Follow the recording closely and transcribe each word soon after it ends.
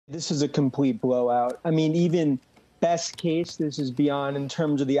This is a complete blowout. I mean, even best case, this is beyond in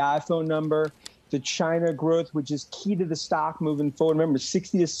terms of the iPhone number, the China growth, which is key to the stock moving forward. Remember,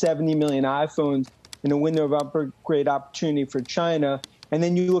 60 to 70 million iPhones in a window of upgrade opportunity for China. And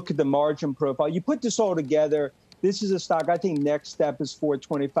then you look at the margin profile. You put this all together, this is a stock, I think next step is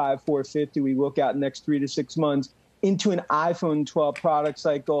 425, 450. We look out next 3 to 6 months into an iPhone 12 product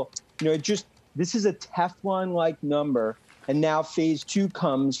cycle. This is a Teflon-like number. And now phase 2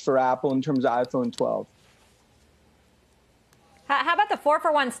 comes for Apple in terms of iPhone 12. How about the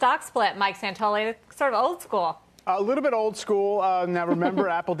 4-for-1 stock split, Mike Santoli? Sort of old school. A little bit old school. Now, remember,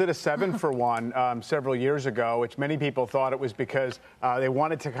 Apple did a 7-for-1 several years ago, which many people thought it was because they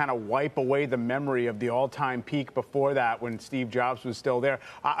wanted to kind of wipe away the memory of the all-time peak before that when Steve Jobs was still there.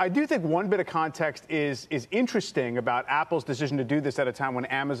 I do think one bit of context is interesting about Apple's decision to do this at a time when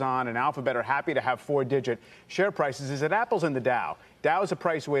Amazon and Alphabet are happy to have 4-digit share prices, is that Apple's in the Dow. Dow is a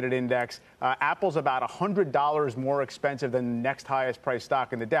price-weighted index. Apple's about $100 more expensive than the next highest priced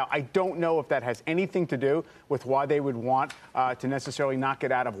stock in the Dow. I don't know if that has anything to do with why they would want to necessarily not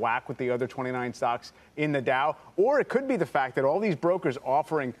get out of whack with the other 29 stocks in the Dow, or it could be the fact that all these brokers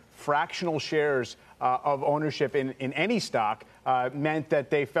offering fractional shares of ownership in any stock meant that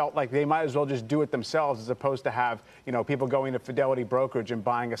they felt like they might as well just do it themselves as opposed to have people going to Fidelity Brokerage and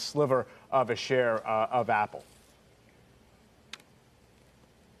buying a sliver of a share of Apple.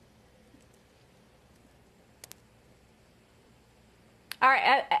 All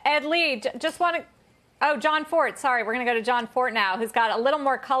right, Ed Lee, just want to... Oh, John Fort. Sorry, we're going to go to John Fort now, who's got a little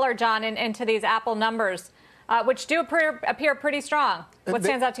more color, John, into these Apple numbers, which do appear pretty strong. What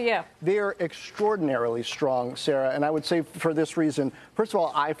stands out to you? They are extraordinarily strong, Sarah, and I would say for this reason. First of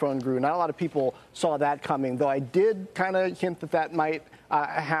all, iPhone grew. Not a lot of people saw that coming, though I did kind of hint that that might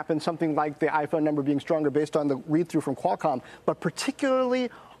happen, something like the iPhone number being stronger based on the read-through from Qualcomm, but particularly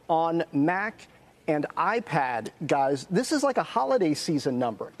on Mac and iPad, guys. This is like a holiday season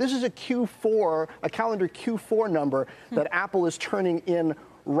number. This is a calendar Q4 number that Apple is turning in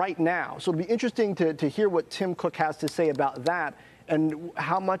right now. So it'll be interesting to hear what Tim Cook has to say about that and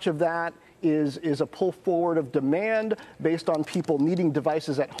how much of that is a pull forward of demand based on people needing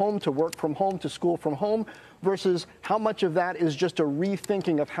devices at home to work from home, to school from home, versus how much of that is just a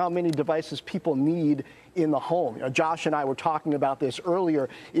rethinking of how many devices people need in the home. Josh and I were talking about this earlier.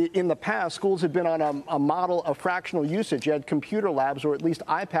 In the past, schools had been on a model of fractional usage. You had computer labs or at least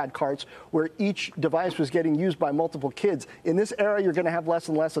iPad carts where each device was getting used by multiple kids. In this era, you're going to have less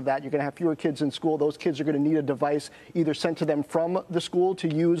and less of that. You're going to have fewer kids in school. Those kids are going to need a device either sent to them from the school to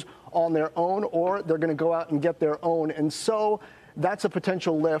use on their own, or they're going to go out and get their own. And so that's a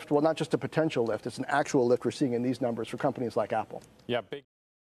potential lift. Well, not just a potential lift. It's an actual lift we're seeing in these numbers for companies like Apple. Yeah, big.